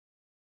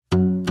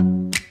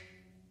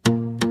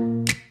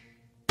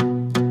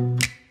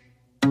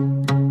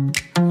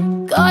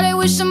But I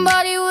wish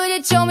somebody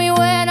would've told me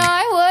when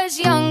I was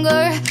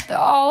younger that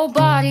all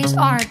bodies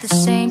aren't the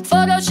same.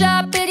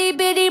 Photoshop itty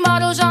bitty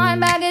models on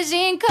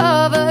magazine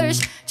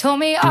covers told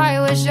me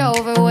I was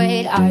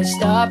overweight. I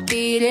stopped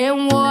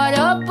eating, what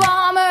a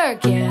bummer.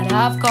 Can't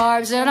have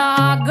carbs in a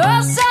hot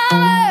girl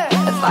summer.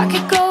 If I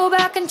could go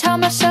back and tell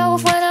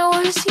myself when I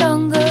was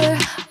younger,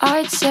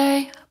 I'd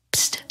say,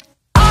 psst,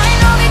 I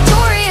know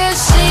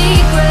Victoria's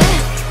Secret.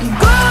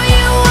 Girl,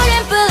 you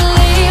wouldn't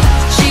believe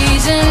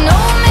she's an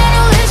old man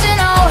who lives in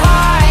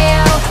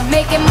Ohio,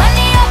 making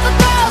money off of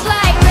girls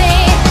like me,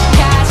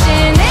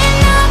 cashing in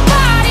on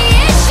body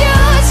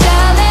issues,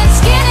 selling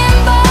skin and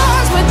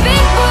bones with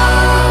big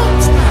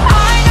boobs.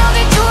 I know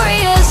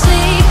Victoria's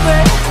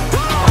Secret.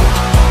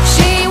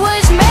 She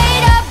was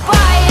made up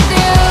by a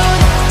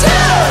dude.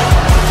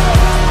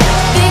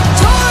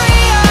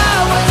 Victoria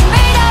was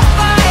made up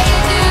by a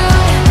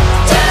dude.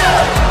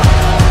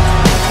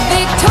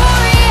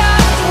 Victoria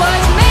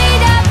was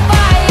made up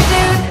by a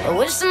dude. I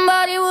wish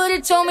somebody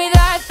would've told me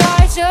that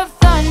thighs of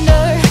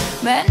thunder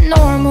meant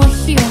normal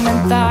human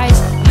thighs.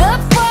 The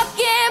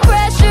fucking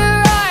pressure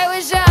I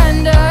was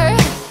under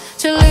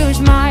to lose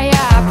my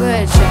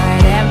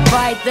appetite and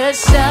fight the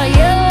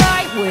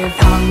cellulite with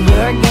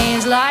Hunger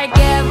Games like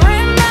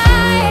every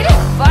night.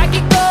 If I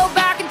could go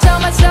back and tell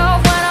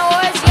myself when I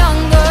was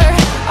younger,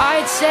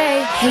 I'd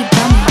say, hey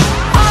dummy,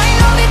 I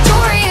know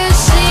Victoria's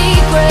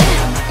Secret.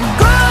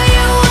 Girl,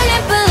 you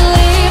wouldn't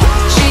believe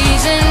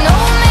she's an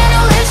old man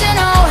who lives in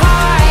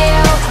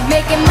Ohio,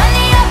 making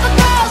money off of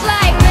girls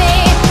like me,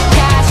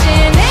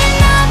 cashing in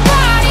on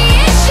body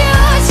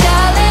issues,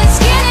 selling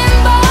skin and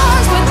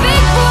bones with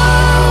big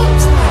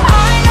boobs.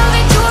 I know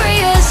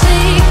Victoria's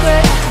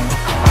Secret.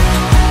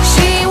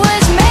 She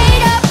was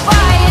made up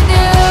by a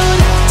dude.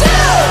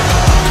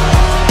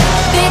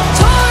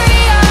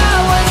 Victoria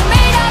was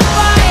made up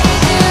by a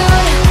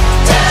dude.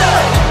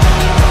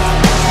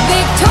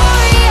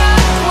 Victoria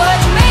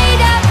was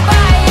made up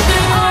by a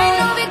dude. I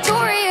know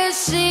Victoria's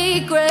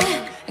Secret.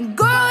 And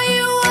girl,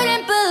 you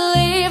wouldn't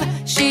believe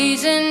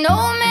she's an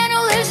old man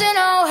who lives in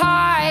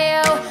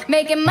Ohio,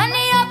 making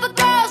money off of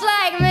girls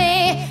like me,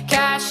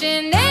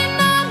 cashing in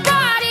on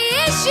body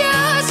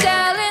issues,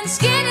 selling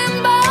skin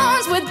and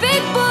bones with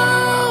big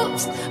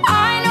boobs.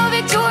 I know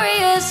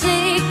Victoria's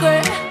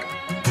Secret.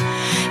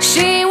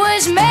 She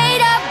was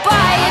made up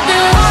by a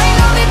dude. I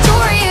know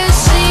Victoria's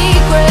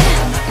Secret.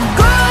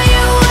 Girl,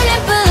 you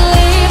wouldn't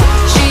believe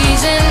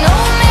she's an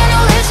old man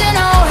who lives in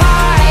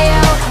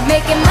Ohio,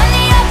 making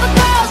money off of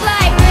girls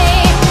like me,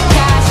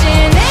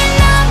 cashing in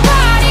on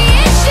body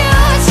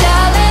issues,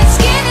 selling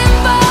skin and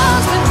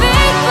bones with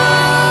big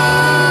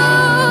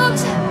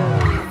boobs.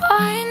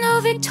 I know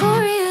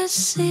Victoria's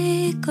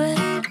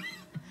Secret.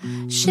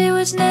 She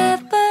was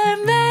never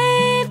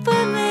made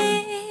for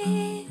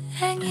me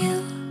and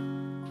you.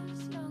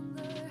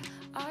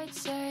 I'd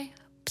say,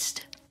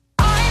 psst,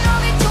 I know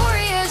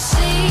Victoria's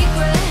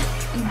Secret.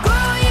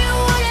 Girl, you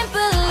wouldn't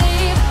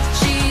believe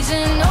she's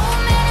an old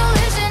man who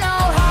lives in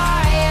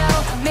Ohio,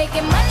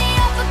 making money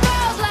off of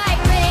girls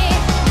like me,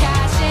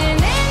 cashing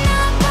in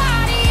on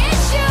body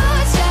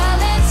issues,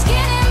 selling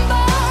skin and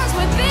bones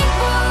with big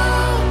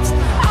boobs.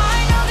 I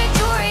know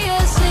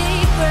Victoria's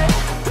Secret.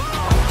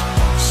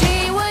 She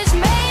was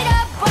made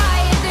up by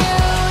a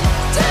dude.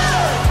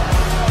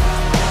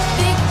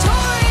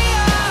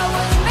 Victoria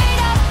was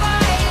made up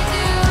by a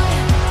dude.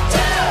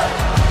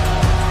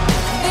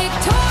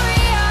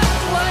 Victoria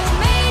was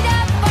made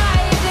up by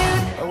a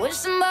dude. I wish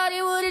somebody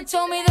would've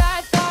told me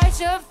that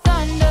thighs of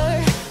thunder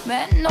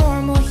meant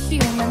normal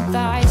human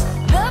thighs.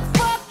 The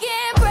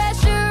fucking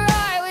pressure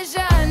I was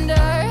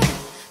under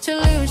to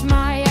lose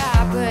my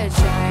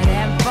appetite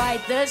and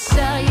fight the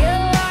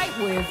cellulite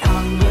with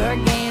Hunger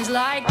Games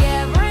like